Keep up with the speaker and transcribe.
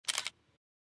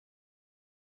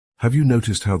Have you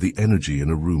noticed how the energy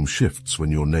in a room shifts when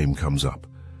your name comes up?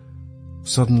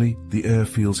 Suddenly, the air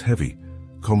feels heavy,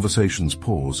 conversations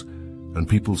pause, and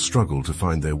people struggle to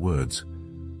find their words.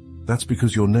 That's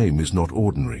because your name is not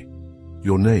ordinary.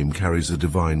 Your name carries a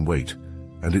divine weight,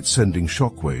 and it's sending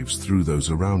shockwaves through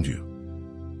those around you.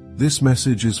 This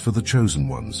message is for the chosen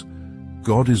ones.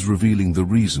 God is revealing the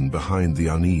reason behind the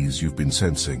unease you've been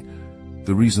sensing,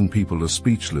 the reason people are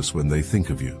speechless when they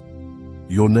think of you.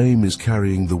 Your name is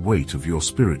carrying the weight of your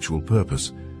spiritual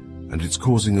purpose, and it's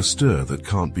causing a stir that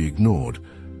can't be ignored.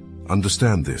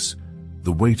 Understand this: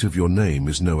 the weight of your name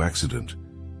is no accident.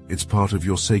 It's part of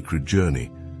your sacred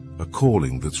journey, a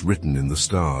calling that's written in the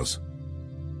stars.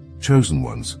 Chosen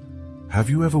ones, have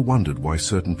you ever wondered why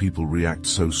certain people react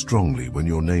so strongly when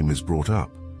your name is brought up?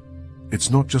 It's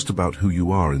not just about who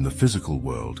you are in the physical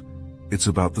world, it's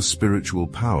about the spiritual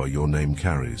power your name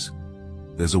carries.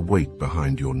 There's a weight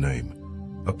behind your name,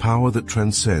 a power that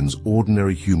transcends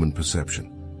ordinary human perception.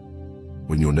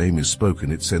 When your name is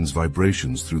spoken, it sends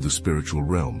vibrations through the spiritual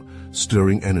realm,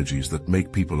 stirring energies that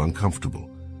make people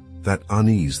uncomfortable, that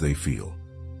unease they feel.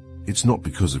 It's not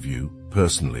because of you,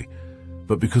 personally,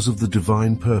 but because of the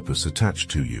divine purpose attached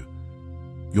to you.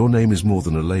 Your name is more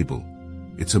than a label,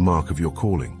 it's a mark of your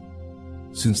calling.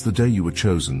 Since the day you were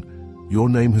chosen, your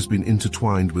name has been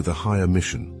intertwined with a higher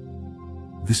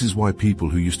mission. This is why people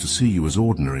who used to see you as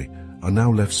ordinary are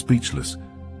now left speechless.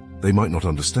 They might not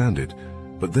understand it,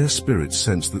 but their spirits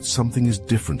sense that something is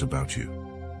different about you.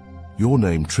 Your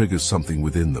name triggers something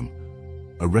within them,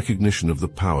 a recognition of the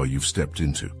power you've stepped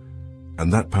into.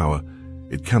 And that power,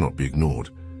 it cannot be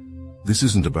ignored. This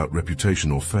isn't about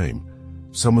reputation or fame.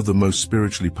 Some of the most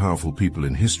spiritually powerful people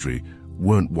in history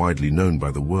weren't widely known by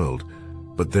the world,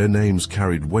 but their names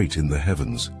carried weight in the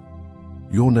heavens.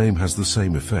 Your name has the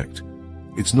same effect.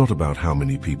 It's not about how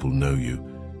many people know you.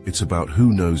 It's about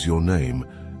who knows your name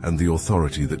and the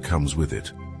authority that comes with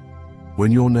it.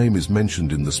 When your name is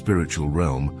mentioned in the spiritual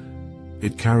realm,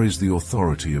 it carries the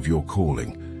authority of your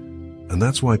calling. And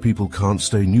that's why people can't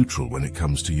stay neutral when it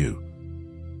comes to you.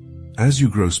 As you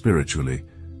grow spiritually,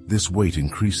 this weight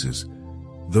increases.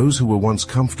 Those who were once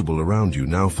comfortable around you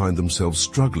now find themselves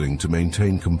struggling to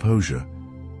maintain composure.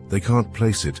 They can't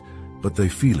place it, but they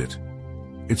feel it.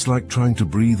 It's like trying to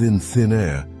breathe in thin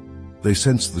air. They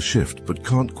sense the shift but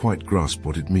can't quite grasp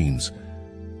what it means,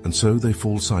 and so they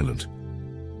fall silent.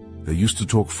 They used to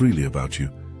talk freely about you,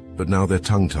 but now they're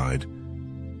tongue-tied.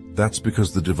 That's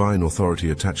because the divine authority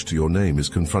attached to your name is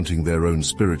confronting their own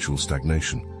spiritual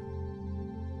stagnation.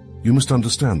 You must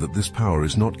understand that this power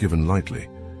is not given lightly.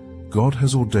 God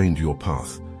has ordained your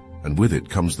path, and with it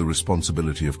comes the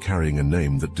responsibility of carrying a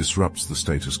name that disrupts the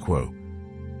status quo.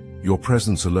 Your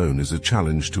presence alone is a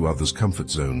challenge to others'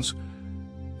 comfort zones.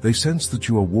 They sense that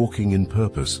you are walking in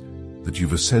purpose, that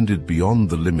you've ascended beyond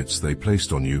the limits they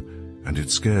placed on you, and it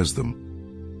scares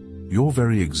them. Your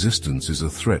very existence is a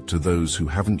threat to those who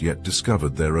haven't yet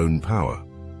discovered their own power.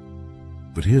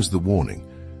 But here's the warning.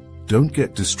 Don't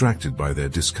get distracted by their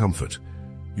discomfort.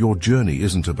 Your journey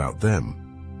isn't about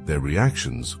them. Their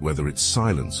reactions, whether it's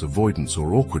silence, avoidance,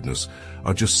 or awkwardness,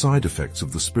 are just side effects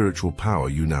of the spiritual power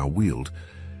you now wield.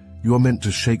 You are meant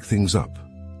to shake things up,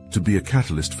 to be a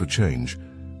catalyst for change,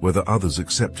 whether others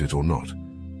accept it or not.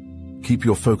 Keep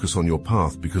your focus on your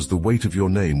path, because the weight of your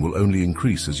name will only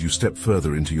increase as you step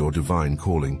further into your divine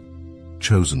calling.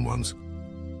 Chosen ones.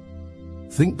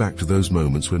 Think back to those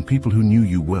moments when people who knew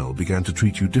you well began to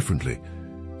treat you differently.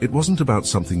 It wasn't about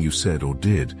something you said or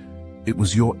did. It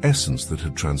was your essence that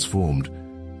had transformed.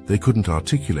 They couldn't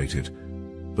articulate it,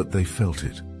 but they felt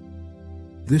it.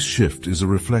 This shift is a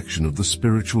reflection of the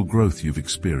spiritual growth you've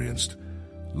experienced.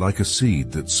 Like a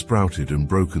seed that's sprouted and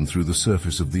broken through the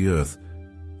surface of the earth,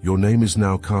 your name is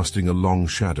now casting a long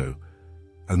shadow,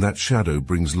 and that shadow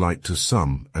brings light to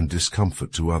some and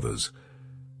discomfort to others.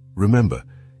 Remember,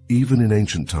 even in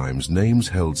ancient times, names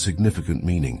held significant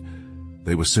meaning.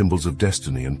 They were symbols of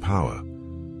destiny and power.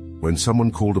 When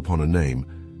someone called upon a name,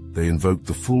 they invoked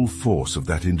the full force of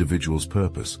that individual's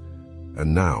purpose.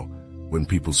 And now, when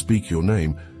people speak your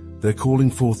name, they're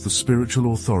calling forth the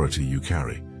spiritual authority you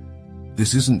carry.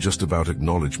 This isn't just about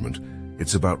acknowledgement,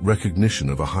 it's about recognition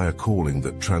of a higher calling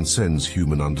that transcends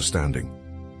human understanding.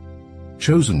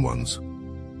 Chosen ones.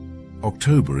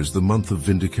 October is the month of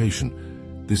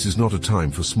vindication. This is not a time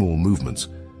for small movements.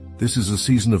 This is a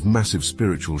season of massive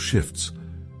spiritual shifts.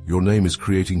 Your name is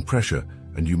creating pressure,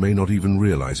 and you may not even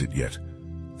realize it yet.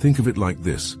 Think of it like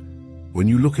this. When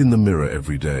you look in the mirror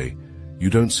every day, you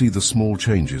don't see the small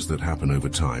changes that happen over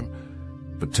time.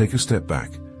 But take a step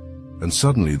back, and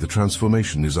suddenly the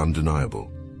transformation is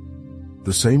undeniable.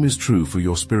 The same is true for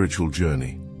your spiritual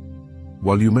journey.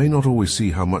 While you may not always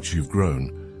see how much you've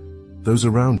grown, those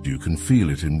around you can feel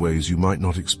it in ways you might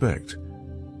not expect.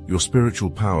 Your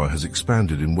spiritual power has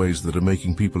expanded in ways that are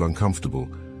making people uncomfortable.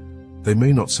 They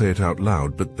may not say it out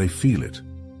loud, but they feel it.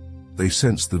 They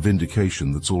sense the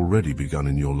vindication that's already begun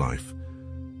in your life.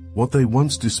 What they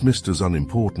once dismissed as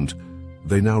unimportant,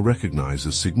 they now recognize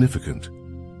as significant.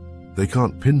 They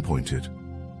can't pinpoint it,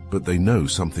 but they know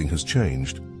something has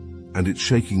changed, and it's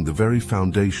shaking the very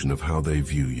foundation of how they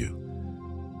view you.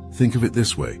 Think of it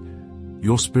this way.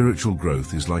 Your spiritual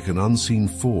growth is like an unseen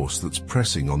force that's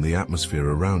pressing on the atmosphere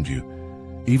around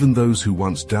you. Even those who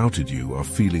once doubted you are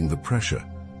feeling the pressure.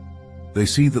 They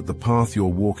see that the path you're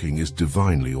walking is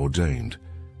divinely ordained,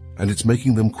 and it's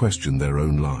making them question their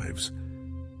own lives.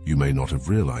 You may not have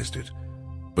realized it,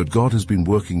 but God has been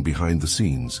working behind the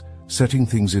scenes, setting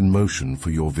things in motion for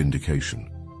your vindication.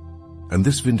 And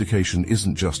this vindication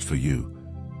isn't just for you.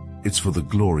 It's for the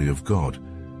glory of God.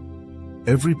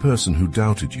 Every person who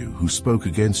doubted you, who spoke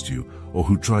against you, or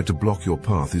who tried to block your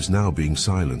path is now being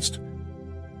silenced.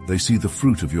 They see the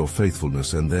fruit of your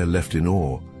faithfulness and they're left in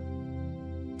awe.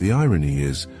 The irony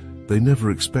is, they never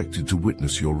expected to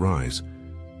witness your rise.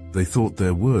 They thought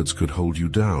their words could hold you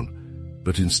down,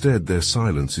 but instead their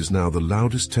silence is now the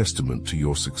loudest testament to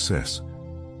your success.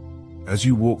 As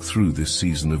you walk through this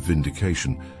season of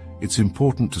vindication, it's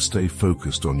important to stay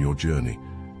focused on your journey.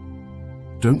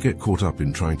 Don't get caught up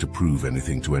in trying to prove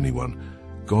anything to anyone.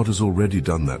 God has already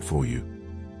done that for you.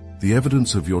 The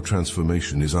evidence of your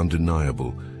transformation is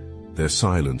undeniable. Their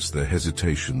silence, their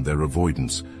hesitation, their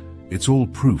avoidance, it's all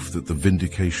proof that the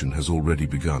vindication has already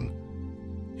begun.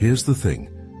 Here's the thing.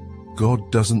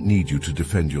 God doesn't need you to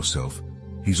defend yourself.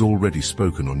 He's already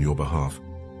spoken on your behalf.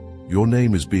 Your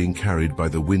name is being carried by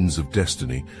the winds of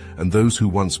destiny, and those who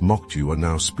once mocked you are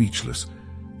now speechless.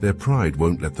 Their pride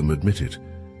won't let them admit it.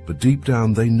 But deep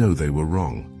down they know they were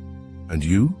wrong. And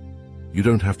you? You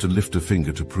don't have to lift a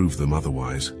finger to prove them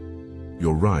otherwise.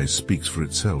 Your rise speaks for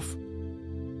itself.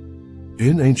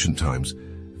 In ancient times,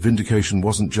 vindication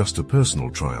wasn't just a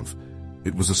personal triumph,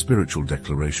 it was a spiritual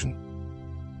declaration.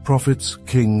 Prophets,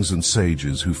 kings, and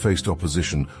sages who faced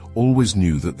opposition always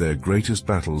knew that their greatest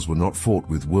battles were not fought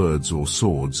with words or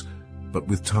swords, but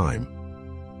with time.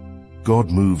 God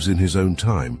moves in His own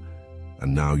time,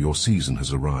 and now your season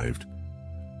has arrived.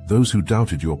 Those who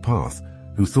doubted your path,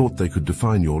 who thought they could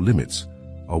define your limits,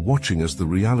 are watching as the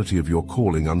reality of your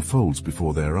calling unfolds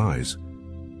before their eyes.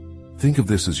 Think of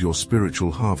this as your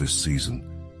spiritual harvest season.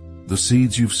 The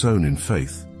seeds you've sown in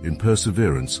faith, in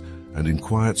perseverance, and in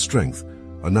quiet strength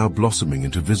are now blossoming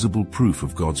into visible proof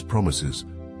of God's promises.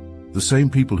 The same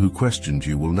people who questioned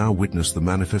you will now witness the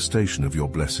manifestation of your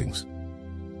blessings.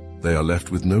 They are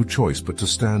left with no choice but to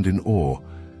stand in awe,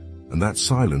 and that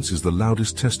silence is the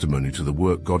loudest testimony to the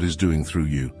work God is doing through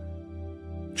you.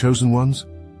 Chosen ones,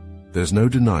 there's no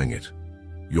denying it.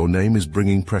 Your name is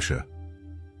bringing pressure.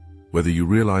 Whether you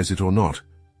realize it or not,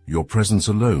 your presence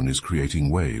alone is creating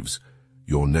waves.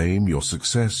 Your name, your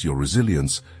success, your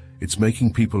resilience, it's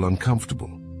making people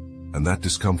uncomfortable. And that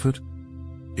discomfort?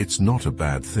 It's not a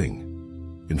bad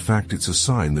thing. In fact, it's a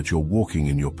sign that you're walking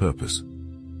in your purpose.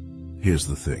 Here's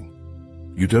the thing.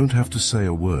 You don't have to say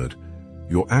a word.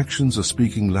 Your actions are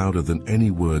speaking louder than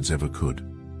any words ever could.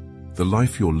 The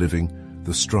life you're living,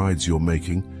 the strides you're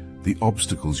making, the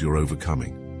obstacles you're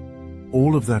overcoming.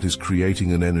 All of that is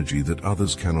creating an energy that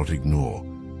others cannot ignore.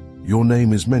 Your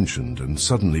name is mentioned, and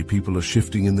suddenly people are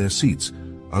shifting in their seats,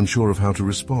 unsure of how to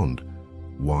respond.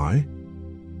 Why?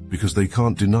 Because they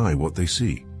can't deny what they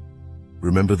see.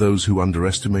 Remember those who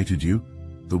underestimated you?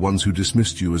 The ones who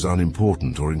dismissed you as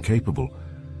unimportant or incapable?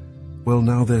 Well,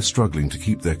 now they're struggling to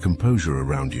keep their composure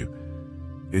around you.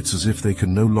 It's as if they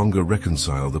can no longer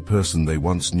reconcile the person they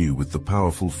once knew with the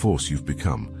powerful force you've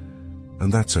become.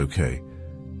 And that's okay.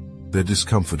 Their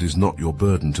discomfort is not your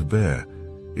burden to bear.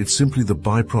 It's simply the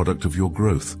byproduct of your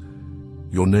growth.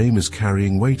 Your name is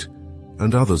carrying weight,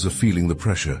 and others are feeling the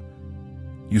pressure.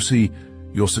 You see,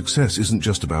 your success isn't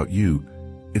just about you.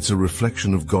 It's a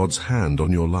reflection of God's hand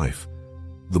on your life.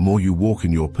 The more you walk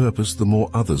in your purpose, the more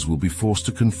others will be forced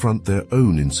to confront their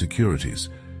own insecurities.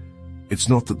 It's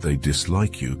not that they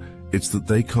dislike you, it's that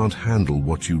they can't handle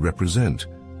what you represent: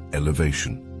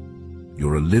 elevation.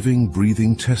 You're a living,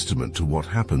 breathing testament to what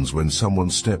happens when someone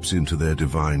steps into their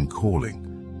divine calling.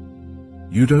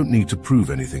 You don't need to prove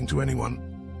anything to anyone.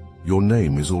 Your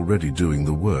name is already doing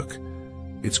the work.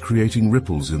 It's creating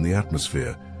ripples in the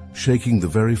atmosphere, shaking the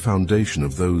very foundation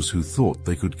of those who thought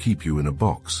they could keep you in a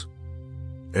box.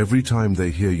 Every time they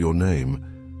hear your name,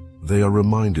 they are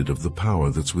reminded of the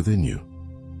power that's within you.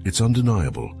 It's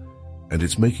undeniable, and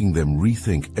it's making them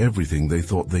rethink everything they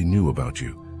thought they knew about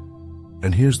you.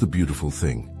 And here's the beautiful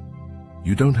thing.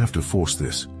 You don't have to force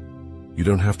this. You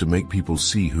don't have to make people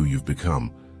see who you've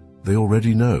become. They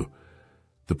already know.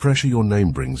 The pressure your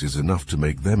name brings is enough to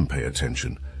make them pay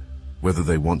attention. Whether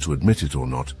they want to admit it or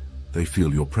not, they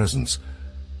feel your presence,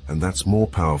 and that's more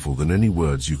powerful than any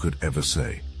words you could ever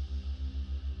say.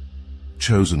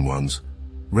 Chosen ones,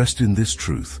 rest in this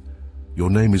truth. Your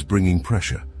name is bringing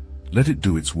pressure. Let it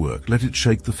do its work. Let it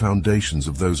shake the foundations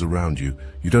of those around you.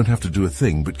 You don't have to do a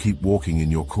thing but keep walking in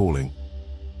your calling.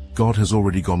 God has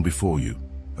already gone before you,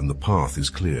 and the path is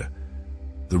clear.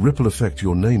 The ripple effect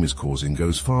your name is causing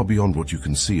goes far beyond what you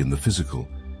can see in the physical.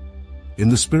 In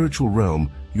the spiritual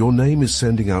realm, your name is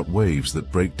sending out waves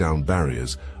that break down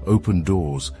barriers, open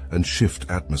doors, and shift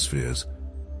atmospheres.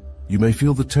 You may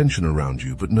feel the tension around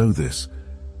you, but know this.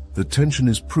 The tension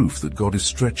is proof that God is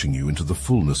stretching you into the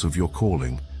fullness of your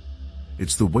calling.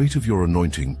 It's the weight of your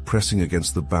anointing pressing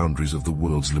against the boundaries of the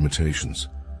world's limitations.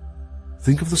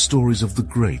 Think of the stories of the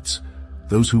greats,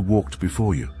 those who walked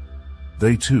before you.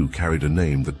 They too carried a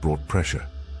name that brought pressure.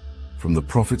 From the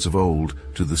prophets of old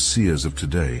to the seers of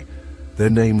today, their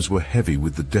names were heavy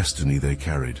with the destiny they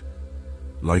carried.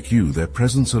 Like you, their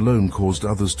presence alone caused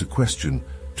others to question,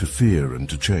 to fear, and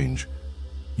to change.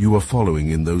 You are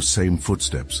following in those same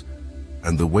footsteps,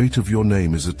 and the weight of your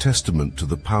name is a testament to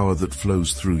the power that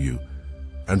flows through you.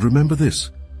 And remember this,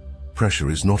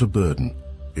 pressure is not a burden,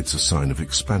 it's a sign of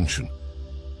expansion.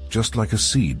 Just like a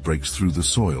seed breaks through the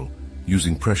soil,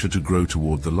 using pressure to grow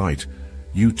toward the light,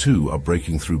 you too are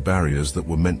breaking through barriers that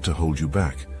were meant to hold you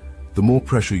back. The more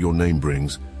pressure your name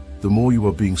brings, the more you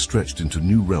are being stretched into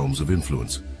new realms of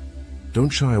influence. Don't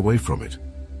shy away from it.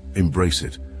 Embrace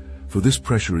it, for this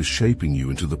pressure is shaping you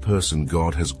into the person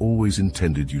God has always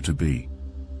intended you to be.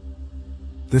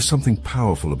 There's something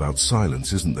powerful about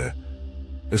silence, isn't there?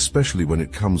 Especially when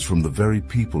it comes from the very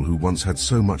people who once had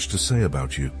so much to say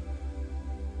about you.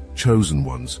 Chosen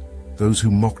ones, those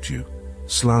who mocked you,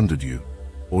 slandered you,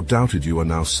 or doubted you are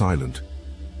now silent.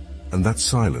 And that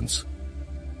silence,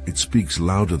 it speaks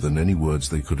louder than any words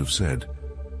they could have said.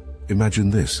 Imagine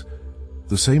this.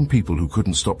 The same people who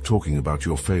couldn't stop talking about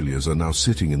your failures are now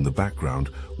sitting in the background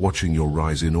watching your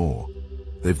rise in awe.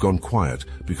 They've gone quiet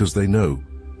because they know,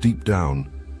 deep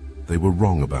down, they were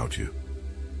wrong about you.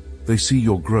 They see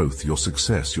your growth, your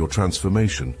success, your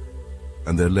transformation,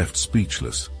 and they're left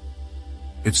speechless.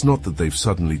 It's not that they've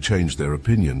suddenly changed their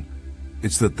opinion,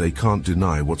 it's that they can't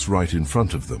deny what's right in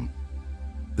front of them.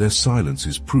 Their silence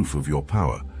is proof of your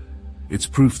power. It's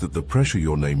proof that the pressure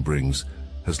your name brings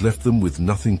has left them with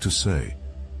nothing to say.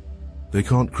 They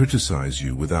can't criticize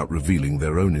you without revealing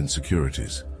their own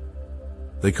insecurities.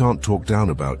 They can't talk down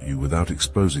about you without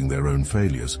exposing their own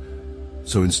failures.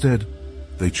 So instead,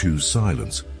 they choose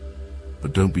silence.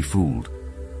 But don't be fooled.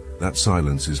 That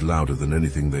silence is louder than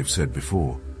anything they've said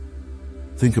before.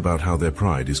 Think about how their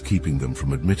pride is keeping them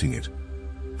from admitting it.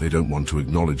 They don't want to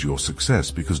acknowledge your success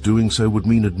because doing so would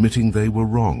mean admitting they were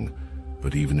wrong.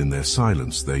 But even in their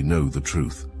silence, they know the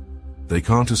truth. They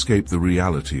can't escape the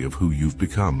reality of who you've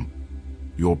become.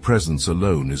 Your presence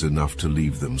alone is enough to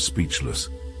leave them speechless.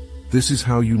 This is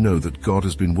how you know that God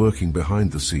has been working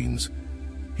behind the scenes.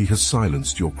 He has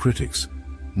silenced your critics,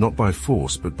 not by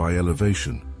force but by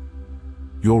elevation.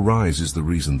 Your rise is the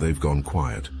reason they've gone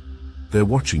quiet. They're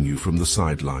watching you from the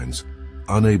sidelines,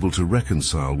 unable to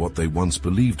reconcile what they once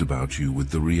believed about you with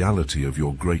the reality of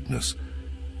your greatness.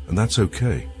 And that's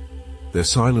okay. Their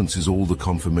silence is all the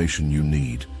confirmation you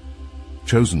need.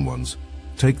 Chosen ones,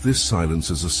 take this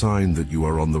silence as a sign that you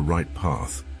are on the right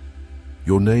path.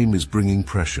 Your name is bringing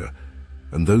pressure,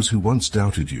 and those who once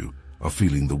doubted you are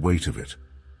feeling the weight of it.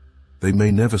 They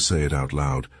may never say it out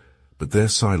loud, but their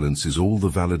silence is all the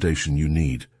validation you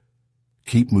need.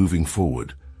 Keep moving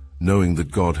forward, knowing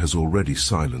that God has already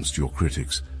silenced your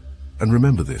critics. And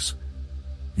remember this,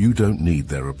 you don't need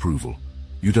their approval.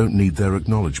 You don't need their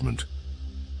acknowledgement.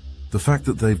 The fact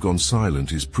that they've gone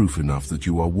silent is proof enough that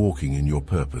you are walking in your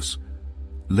purpose.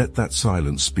 Let that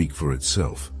silence speak for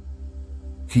itself.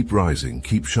 Keep rising,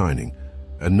 keep shining,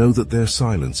 and know that their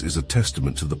silence is a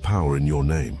testament to the power in your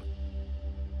name.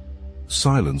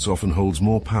 Silence often holds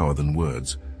more power than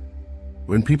words.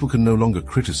 When people can no longer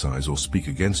criticize or speak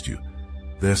against you,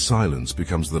 their silence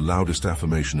becomes the loudest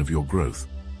affirmation of your growth.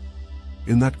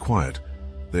 In that quiet,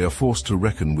 they are forced to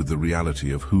reckon with the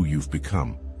reality of who you've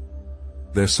become.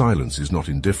 Their silence is not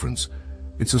indifference,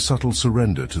 it's a subtle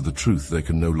surrender to the truth they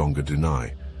can no longer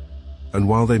deny. And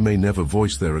while they may never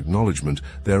voice their acknowledgement,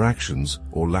 their actions,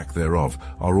 or lack thereof,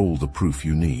 are all the proof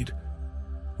you need.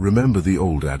 Remember the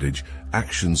old adage,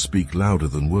 actions speak louder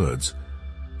than words.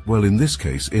 Well, in this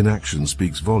case, inaction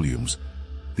speaks volumes.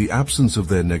 The absence of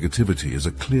their negativity is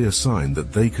a clear sign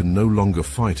that they can no longer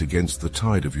fight against the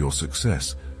tide of your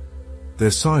success.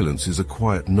 Their silence is a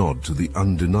quiet nod to the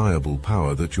undeniable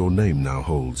power that your name now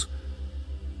holds.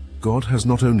 God has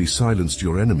not only silenced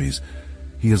your enemies,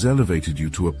 He has elevated you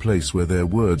to a place where their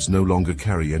words no longer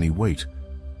carry any weight.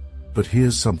 But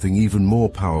here's something even more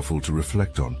powerful to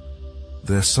reflect on.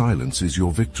 Their silence is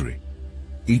your victory.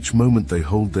 Each moment they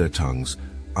hold their tongues,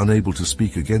 unable to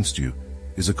speak against you,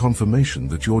 is a confirmation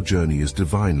that your journey is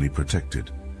divinely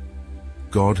protected.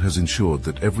 God has ensured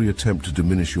that every attempt to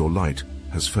diminish your light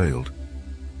has failed.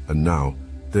 And now,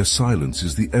 their silence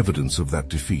is the evidence of that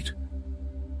defeat.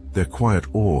 Their quiet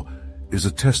awe is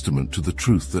a testament to the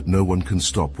truth that no one can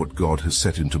stop what God has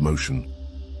set into motion.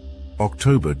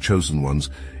 October, chosen ones,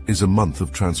 is a month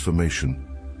of transformation.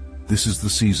 This is the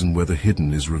season where the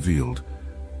hidden is revealed,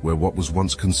 where what was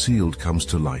once concealed comes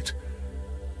to light.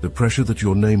 The pressure that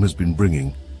your name has been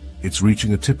bringing, it's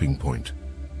reaching a tipping point.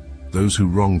 Those who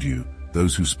wronged you,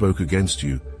 those who spoke against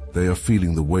you, they are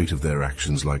feeling the weight of their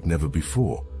actions like never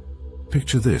before.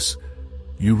 Picture this.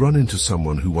 You run into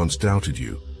someone who once doubted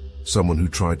you, someone who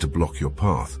tried to block your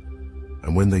path.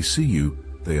 And when they see you,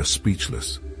 they are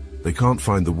speechless. They can't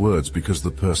find the words because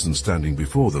the person standing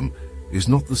before them is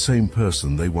not the same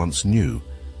person they once knew.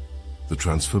 The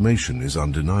transformation is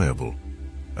undeniable,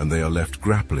 and they are left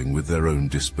grappling with their own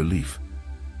disbelief.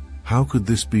 How could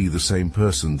this be the same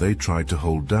person they tried to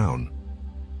hold down?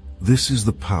 This is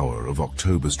the power of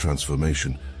October's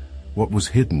transformation. What was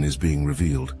hidden is being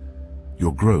revealed.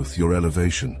 Your growth, your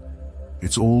elevation,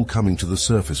 it's all coming to the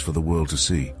surface for the world to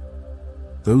see.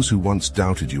 Those who once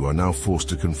doubted you are now forced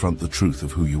to confront the truth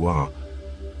of who you are,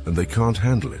 and they can't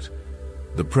handle it.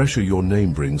 The pressure your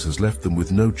name brings has left them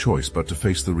with no choice but to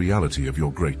face the reality of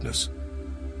your greatness.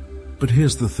 But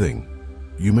here's the thing.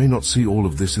 You may not see all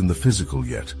of this in the physical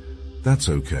yet. That's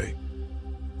okay.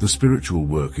 The spiritual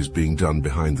work is being done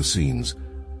behind the scenes.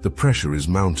 The pressure is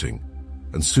mounting,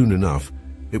 and soon enough,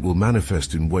 it will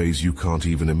manifest in ways you can't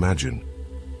even imagine.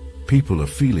 People are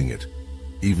feeling it,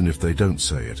 even if they don't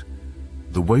say it.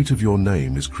 The weight of your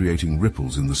name is creating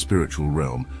ripples in the spiritual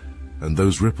realm, and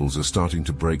those ripples are starting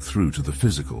to break through to the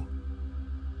physical.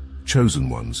 Chosen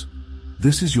ones,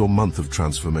 this is your month of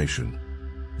transformation.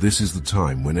 This is the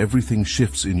time when everything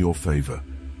shifts in your favor.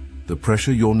 The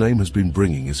pressure your name has been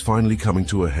bringing is finally coming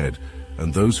to a head,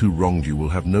 and those who wronged you will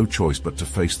have no choice but to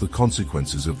face the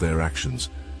consequences of their actions.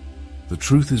 The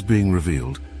truth is being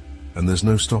revealed, and there's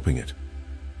no stopping it.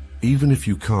 Even if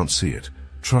you can't see it,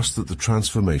 trust that the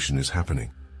transformation is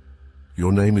happening.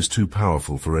 Your name is too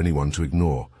powerful for anyone to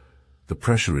ignore. The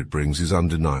pressure it brings is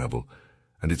undeniable,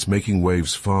 and it's making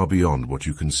waves far beyond what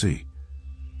you can see.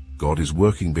 God is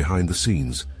working behind the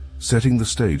scenes, setting the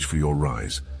stage for your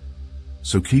rise.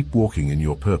 So keep walking in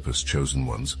your purpose, chosen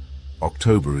ones.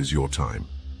 October is your time.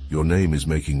 Your name is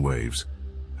making waves,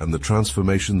 and the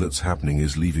transformation that's happening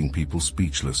is leaving people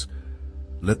speechless.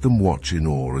 Let them watch in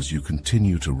awe as you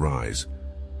continue to rise.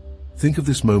 Think of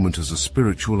this moment as a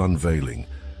spiritual unveiling.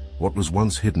 What was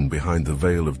once hidden behind the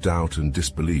veil of doubt and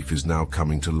disbelief is now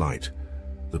coming to light.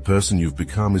 The person you've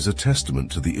become is a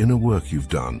testament to the inner work you've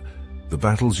done, the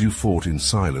battles you fought in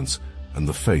silence, and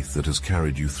the faith that has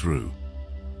carried you through.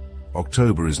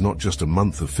 October is not just a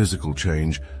month of physical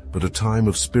change, but a time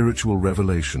of spiritual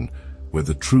revelation, where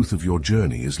the truth of your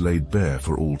journey is laid bare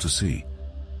for all to see.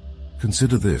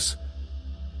 Consider this.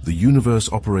 The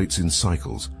universe operates in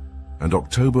cycles, and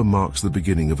October marks the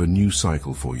beginning of a new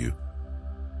cycle for you.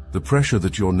 The pressure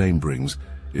that your name brings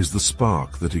is the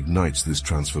spark that ignites this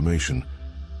transformation,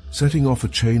 setting off a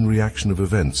chain reaction of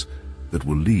events that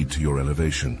will lead to your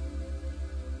elevation.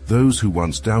 Those who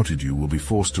once doubted you will be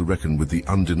forced to reckon with the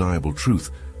undeniable truth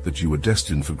that you were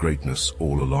destined for greatness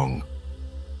all along.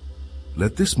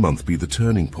 Let this month be the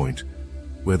turning point,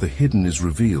 where the hidden is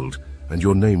revealed and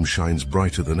your name shines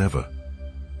brighter than ever.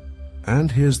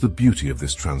 And here's the beauty of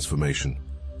this transformation.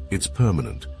 It's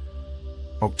permanent.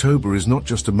 October is not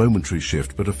just a momentary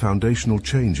shift, but a foundational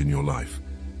change in your life.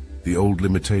 The old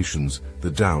limitations,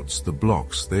 the doubts, the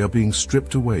blocks, they are being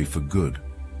stripped away for good.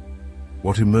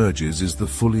 What emerges is the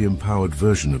fully empowered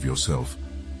version of yourself,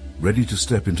 ready to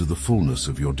step into the fullness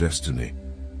of your destiny.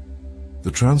 The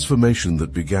transformation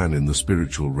that began in the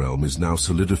spiritual realm is now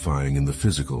solidifying in the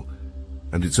physical,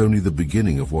 and it's only the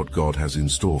beginning of what God has in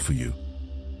store for you.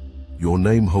 Your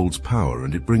name holds power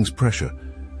and it brings pressure.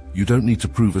 You don't need to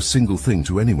prove a single thing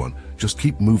to anyone, just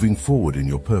keep moving forward in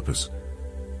your purpose.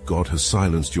 God has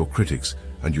silenced your critics,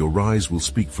 and your rise will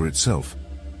speak for itself.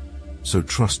 So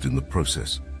trust in the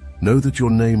process. Know that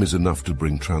your name is enough to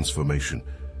bring transformation.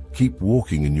 Keep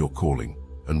walking in your calling,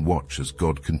 and watch as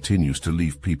God continues to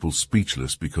leave people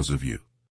speechless because of you.